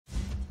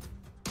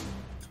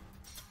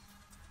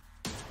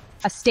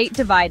A state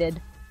divided,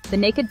 the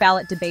naked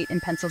ballot debate in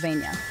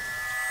Pennsylvania.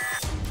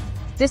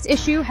 This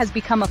issue has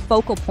become a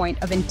focal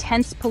point of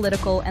intense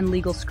political and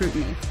legal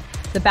scrutiny.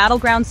 The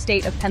battleground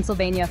state of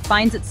Pennsylvania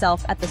finds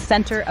itself at the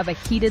center of a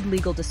heated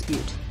legal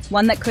dispute,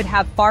 one that could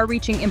have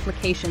far-reaching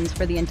implications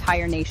for the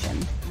entire nation.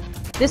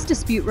 This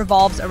dispute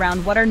revolves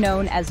around what are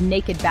known as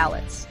naked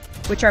ballots,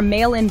 which are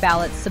mail-in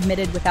ballots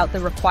submitted without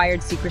the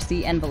required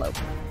secrecy envelope.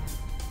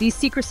 These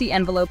secrecy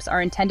envelopes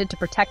are intended to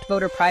protect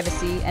voter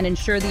privacy and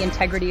ensure the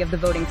integrity of the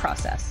voting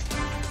process.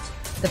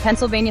 The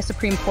Pennsylvania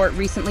Supreme Court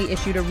recently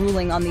issued a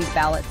ruling on these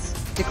ballots,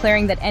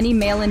 declaring that any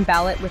mail-in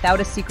ballot without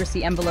a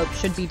secrecy envelope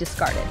should be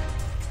discarded.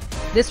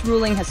 This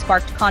ruling has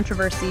sparked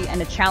controversy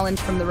and a challenge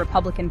from the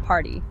Republican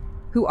Party,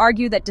 who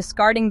argue that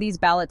discarding these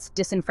ballots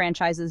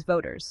disenfranchises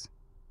voters.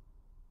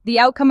 The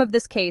outcome of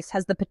this case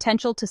has the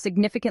potential to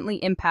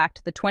significantly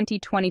impact the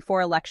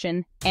 2024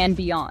 election and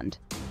beyond,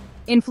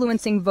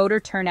 influencing voter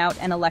turnout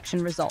and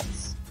election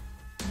results.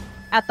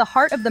 At the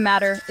heart of the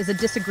matter is a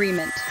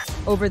disagreement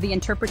over the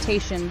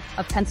interpretation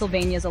of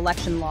Pennsylvania's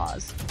election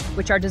laws,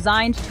 which are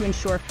designed to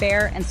ensure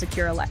fair and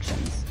secure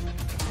elections.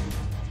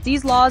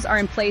 These laws are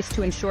in place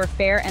to ensure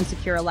fair and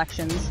secure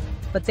elections,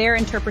 but their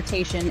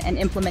interpretation and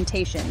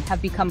implementation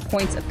have become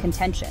points of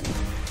contention.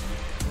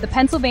 The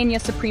Pennsylvania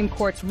Supreme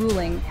Court's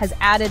ruling has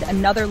added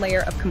another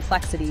layer of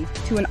complexity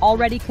to an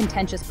already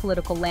contentious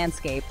political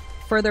landscape,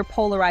 further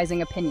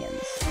polarizing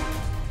opinions.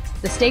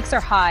 The stakes are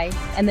high,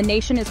 and the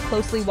nation is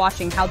closely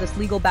watching how this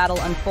legal battle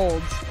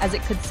unfolds, as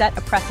it could set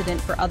a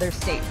precedent for other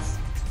states.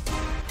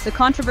 The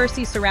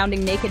controversy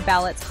surrounding naked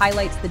ballots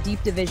highlights the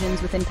deep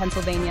divisions within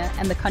Pennsylvania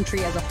and the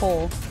country as a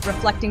whole,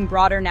 reflecting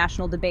broader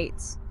national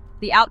debates.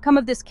 The outcome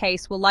of this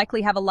case will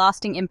likely have a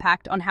lasting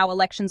impact on how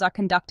elections are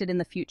conducted in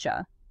the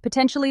future,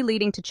 potentially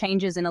leading to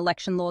changes in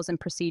election laws and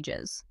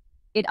procedures.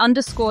 It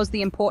underscores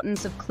the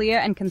importance of clear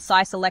and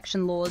concise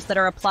election laws that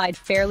are applied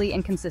fairly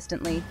and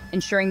consistently,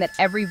 ensuring that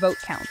every vote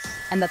counts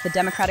and that the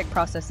democratic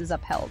process is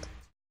upheld.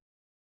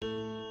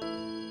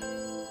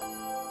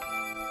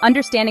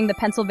 Understanding the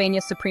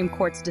Pennsylvania Supreme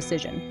Court's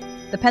decision.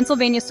 The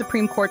Pennsylvania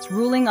Supreme Court's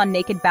ruling on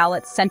naked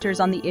ballots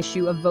centers on the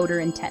issue of voter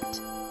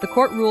intent. The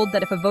court ruled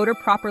that if a voter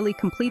properly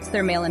completes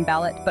their mail-in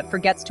ballot but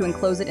forgets to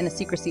enclose it in a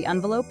secrecy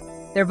envelope,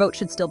 their vote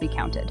should still be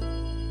counted.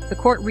 The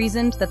court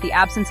reasoned that the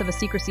absence of a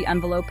secrecy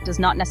envelope does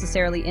not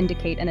necessarily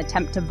indicate an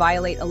attempt to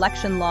violate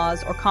election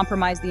laws or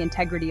compromise the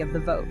integrity of the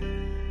vote.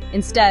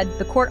 Instead,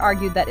 the court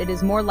argued that it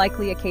is more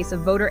likely a case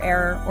of voter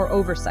error or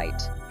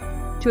oversight.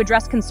 To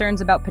address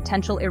concerns about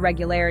potential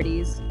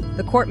irregularities,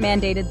 the court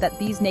mandated that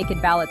these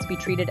naked ballots be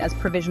treated as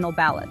provisional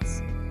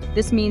ballots.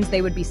 This means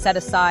they would be set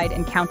aside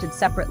and counted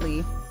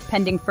separately,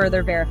 pending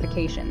further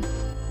verification.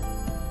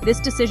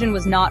 This decision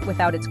was not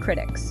without its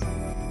critics.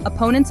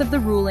 Opponents of the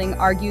ruling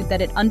argued that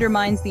it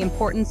undermines the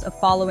importance of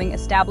following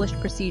established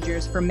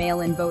procedures for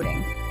mail-in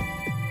voting.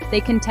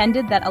 They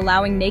contended that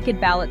allowing naked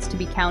ballots to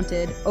be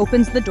counted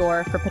opens the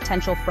door for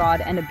potential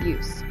fraud and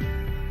abuse.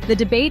 The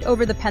debate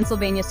over the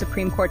Pennsylvania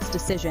Supreme Court's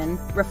decision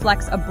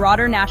reflects a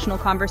broader national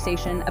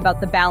conversation about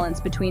the balance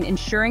between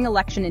ensuring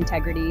election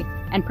integrity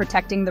and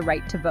protecting the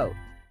right to vote.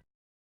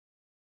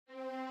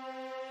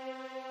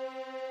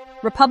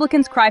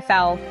 Republicans cry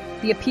foul,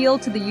 the appeal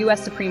to the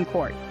U.S. Supreme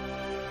Court.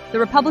 The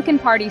Republican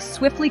Party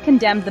swiftly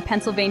condemned the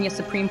Pennsylvania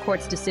Supreme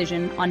Court's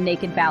decision on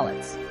naked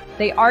ballots.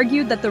 They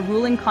argued that the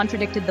ruling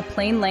contradicted the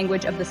plain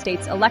language of the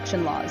state's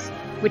election laws,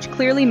 which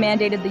clearly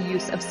mandated the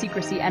use of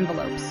secrecy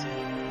envelopes.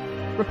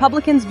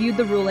 Republicans viewed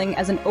the ruling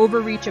as an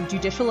overreach of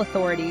judicial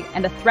authority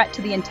and a threat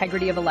to the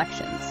integrity of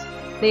elections.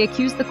 They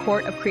accused the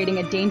court of creating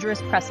a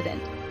dangerous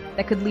precedent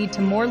that could lead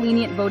to more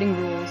lenient voting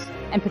rules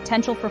and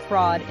potential for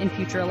fraud in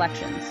future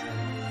elections.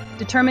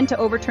 Determined to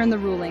overturn the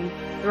ruling,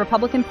 the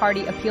Republican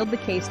Party appealed the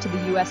case to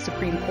the U.S.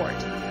 Supreme Court.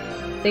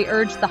 They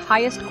urged the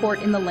highest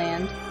court in the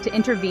land to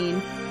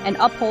intervene and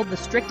uphold the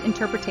strict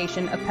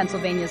interpretation of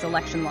Pennsylvania's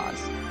election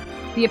laws.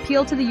 The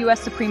appeal to the U.S.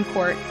 Supreme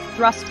Court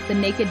thrust the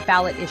naked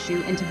ballot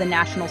issue into the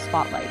national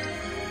spotlight.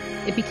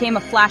 It became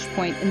a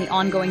flashpoint in the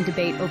ongoing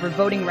debate over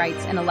voting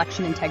rights and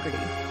election integrity.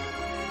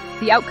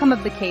 The outcome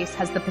of the case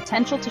has the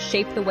potential to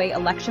shape the way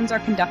elections are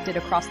conducted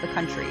across the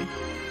country.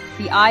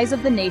 The eyes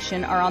of the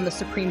nation are on the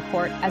Supreme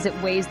Court as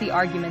it weighs the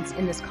arguments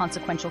in this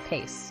consequential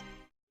case.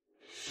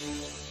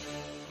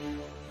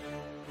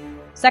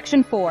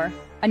 Section 4.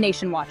 A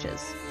Nation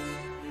Watches.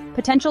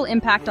 Potential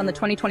impact on the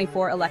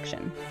 2024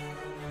 election.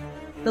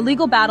 The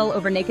legal battle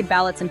over naked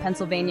ballots in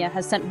Pennsylvania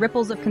has sent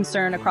ripples of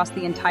concern across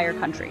the entire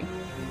country.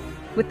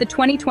 With the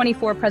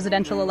 2024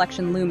 presidential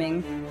election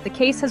looming, the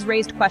case has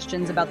raised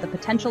questions about the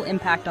potential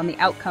impact on the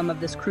outcome of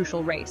this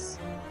crucial race.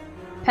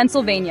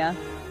 Pennsylvania,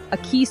 a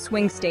key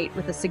swing state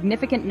with a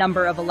significant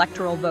number of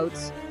electoral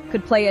votes,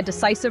 could play a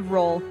decisive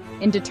role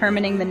in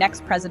determining the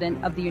next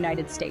president of the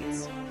United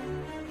States.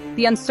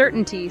 The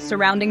uncertainty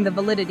surrounding the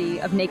validity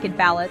of naked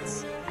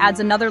ballots adds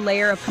another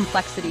layer of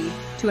complexity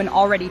to an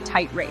already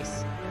tight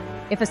race.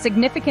 If a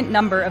significant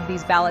number of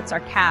these ballots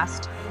are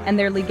cast and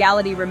their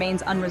legality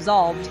remains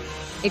unresolved,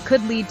 it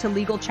could lead to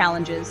legal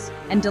challenges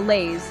and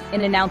delays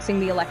in announcing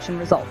the election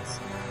results.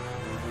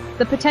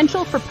 The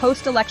potential for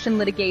post-election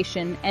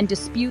litigation and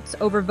disputes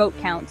over vote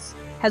counts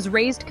has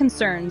raised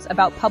concerns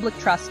about public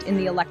trust in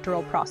the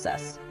electoral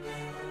process.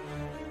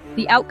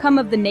 The outcome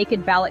of the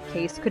naked ballot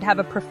case could have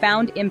a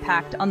profound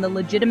impact on the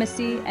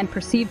legitimacy and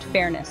perceived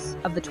fairness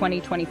of the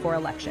 2024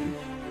 election.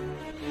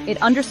 It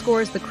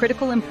underscores the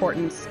critical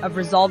importance of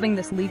resolving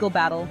this legal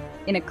battle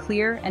in a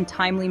clear and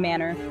timely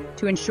manner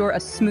to ensure a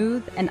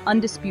smooth and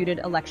undisputed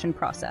election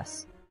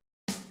process.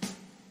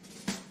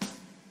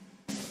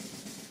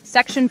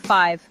 Section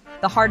 5.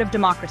 The heart of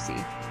democracy.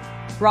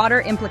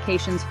 Broader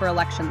implications for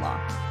election law.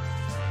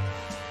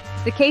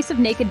 The case of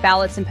naked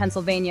ballots in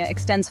Pennsylvania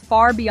extends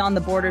far beyond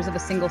the borders of a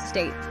single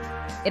state.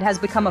 It has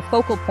become a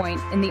focal point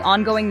in the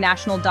ongoing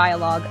national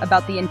dialogue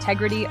about the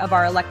integrity of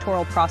our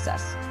electoral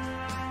process.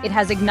 It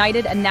has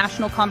ignited a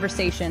national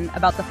conversation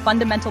about the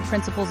fundamental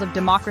principles of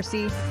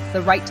democracy,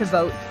 the right to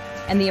vote,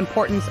 and the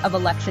importance of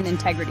election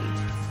integrity.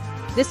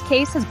 This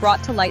case has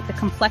brought to light the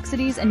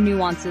complexities and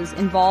nuances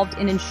involved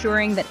in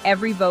ensuring that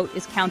every vote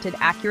is counted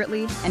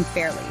accurately and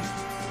fairly.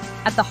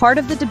 At the heart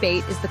of the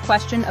debate is the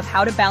question of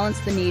how to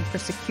balance the need for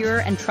secure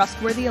and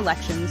trustworthy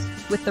elections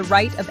with the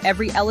right of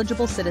every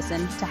eligible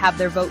citizen to have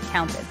their vote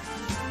counted.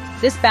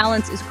 This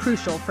balance is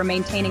crucial for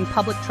maintaining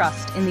public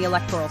trust in the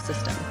electoral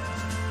system.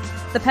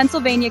 The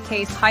Pennsylvania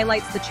case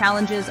highlights the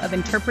challenges of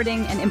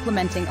interpreting and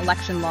implementing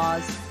election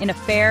laws in a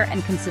fair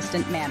and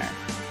consistent manner.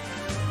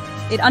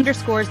 It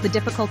underscores the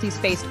difficulties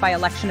faced by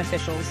election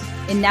officials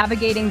in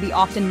navigating the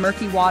often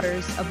murky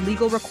waters of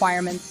legal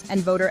requirements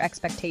and voter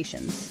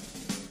expectations.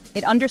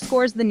 It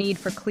underscores the need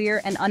for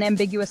clear and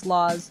unambiguous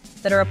laws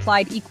that are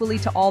applied equally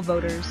to all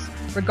voters,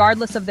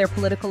 regardless of their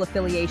political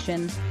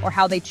affiliation or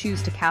how they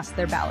choose to cast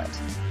their ballot.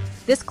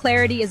 This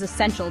clarity is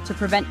essential to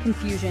prevent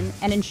confusion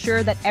and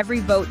ensure that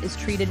every vote is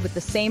treated with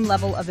the same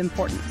level of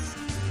importance.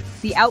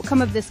 The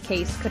outcome of this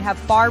case could have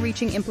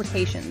far-reaching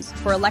implications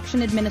for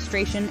election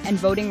administration and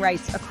voting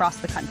rights across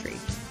the country.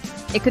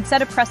 It could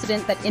set a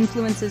precedent that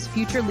influences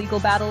future legal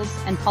battles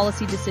and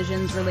policy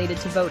decisions related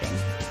to voting.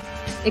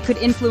 It could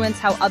influence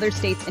how other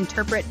states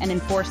interpret and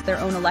enforce their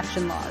own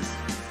election laws,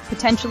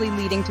 potentially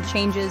leading to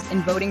changes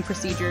in voting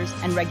procedures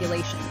and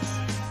regulations.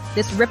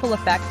 This ripple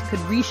effect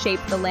could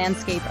reshape the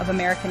landscape of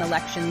American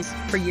elections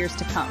for years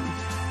to come.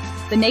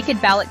 The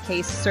naked ballot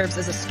case serves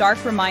as a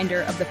stark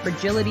reminder of the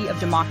fragility of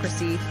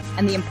democracy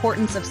and the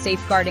importance of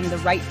safeguarding the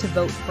right to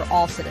vote for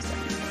all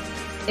citizens.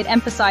 It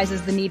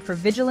emphasizes the need for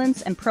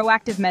vigilance and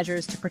proactive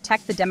measures to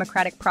protect the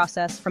democratic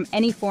process from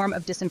any form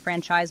of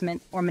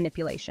disenfranchisement or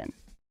manipulation.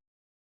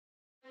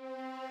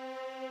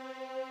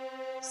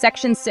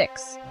 Section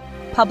 6.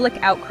 Public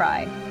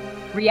outcry.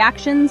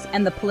 Reactions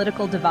and the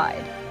political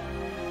divide.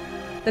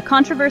 The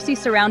controversy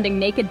surrounding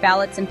naked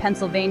ballots in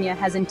Pennsylvania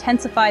has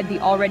intensified the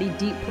already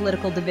deep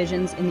political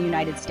divisions in the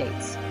United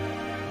States.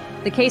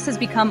 The case has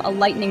become a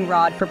lightning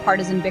rod for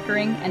partisan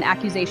bickering and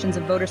accusations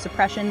of voter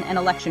suppression and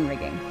election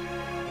rigging.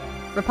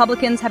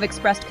 Republicans have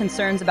expressed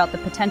concerns about the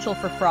potential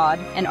for fraud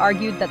and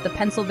argued that the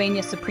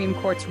Pennsylvania Supreme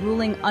Court's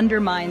ruling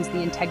undermines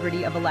the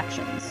integrity of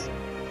elections.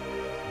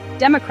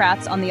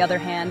 Democrats, on the other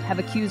hand, have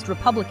accused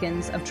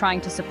Republicans of trying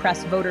to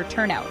suppress voter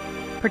turnout,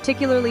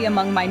 particularly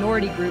among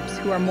minority groups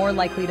who are more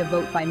likely to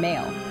vote by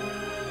mail.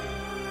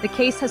 The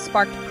case has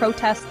sparked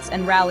protests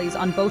and rallies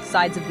on both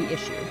sides of the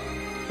issue,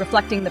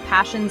 reflecting the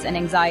passions and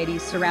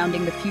anxieties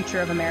surrounding the future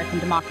of American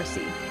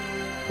democracy.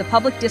 The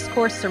public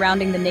discourse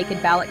surrounding the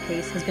naked ballot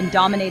case has been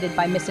dominated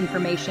by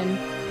misinformation,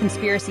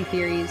 conspiracy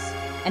theories,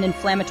 and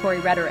inflammatory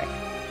rhetoric.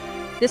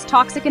 This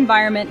toxic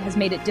environment has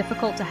made it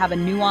difficult to have a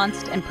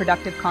nuanced and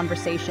productive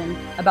conversation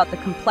about the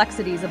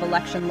complexities of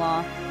election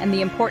law and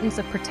the importance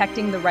of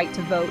protecting the right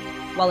to vote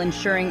while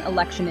ensuring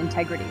election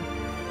integrity.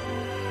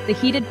 The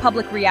heated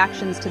public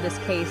reactions to this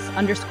case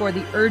underscore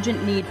the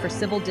urgent need for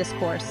civil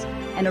discourse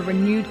and a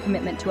renewed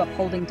commitment to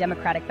upholding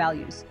democratic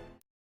values.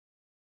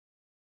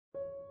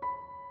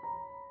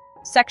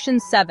 Section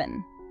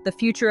 7. The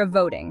future of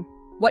voting.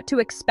 What to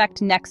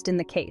expect next in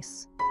the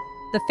case.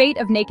 The fate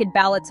of naked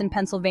ballots in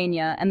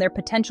Pennsylvania and their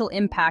potential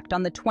impact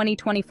on the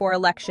 2024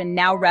 election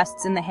now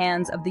rests in the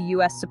hands of the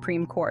U.S.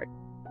 Supreme Court.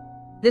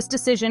 This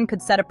decision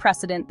could set a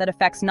precedent that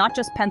affects not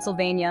just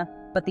Pennsylvania,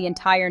 but the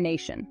entire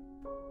nation.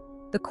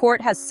 The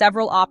court has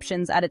several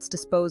options at its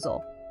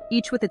disposal,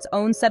 each with its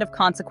own set of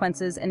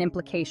consequences and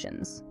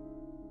implications.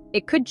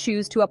 It could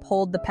choose to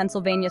uphold the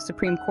Pennsylvania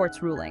Supreme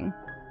Court's ruling,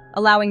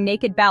 allowing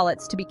naked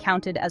ballots to be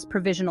counted as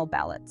provisional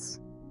ballots.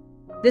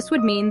 This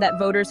would mean that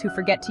voters who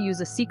forget to use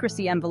a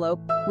secrecy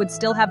envelope would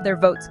still have their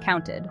votes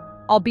counted,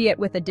 albeit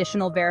with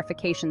additional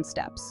verification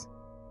steps.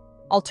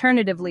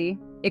 Alternatively,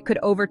 it could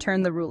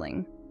overturn the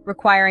ruling,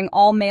 requiring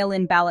all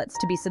mail-in ballots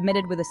to be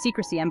submitted with a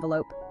secrecy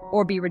envelope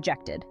or be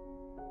rejected.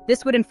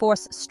 This would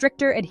enforce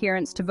stricter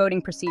adherence to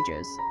voting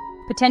procedures,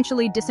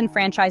 potentially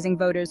disenfranchising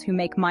voters who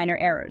make minor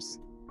errors.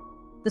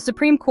 The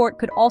Supreme Court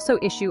could also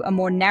issue a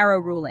more narrow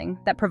ruling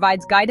that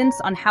provides guidance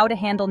on how to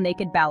handle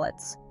naked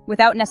ballots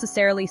without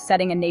necessarily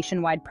setting a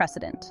nationwide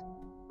precedent.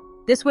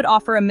 This would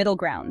offer a middle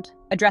ground,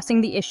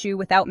 addressing the issue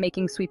without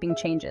making sweeping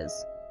changes.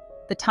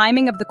 The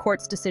timing of the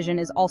court's decision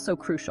is also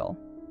crucial.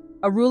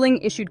 A ruling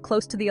issued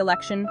close to the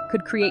election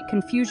could create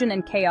confusion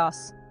and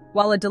chaos,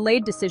 while a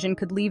delayed decision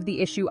could leave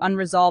the issue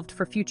unresolved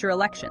for future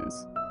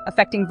elections,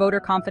 affecting voter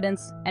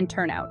confidence and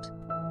turnout.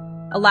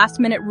 A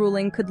last-minute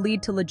ruling could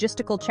lead to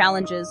logistical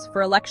challenges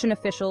for election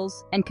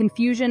officials and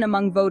confusion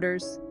among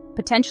voters,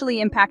 potentially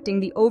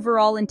impacting the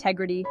overall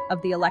integrity of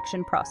the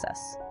election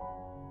process.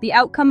 The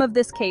outcome of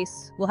this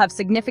case will have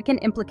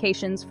significant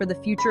implications for the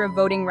future of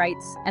voting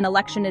rights and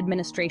election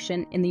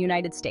administration in the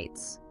United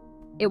States.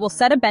 It will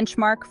set a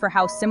benchmark for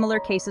how similar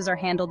cases are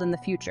handled in the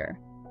future.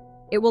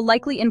 It will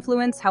likely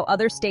influence how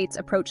other states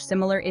approach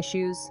similar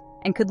issues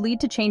and could lead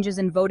to changes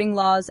in voting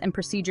laws and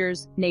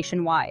procedures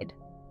nationwide.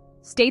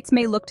 States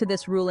may look to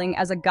this ruling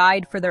as a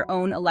guide for their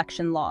own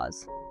election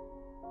laws.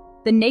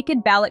 The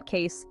naked ballot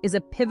case is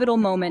a pivotal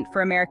moment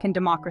for American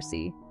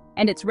democracy,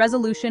 and its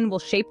resolution will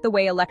shape the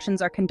way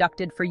elections are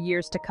conducted for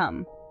years to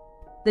come.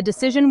 The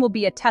decision will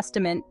be a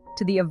testament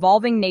to the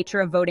evolving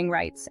nature of voting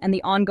rights and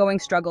the ongoing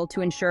struggle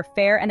to ensure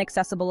fair and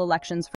accessible elections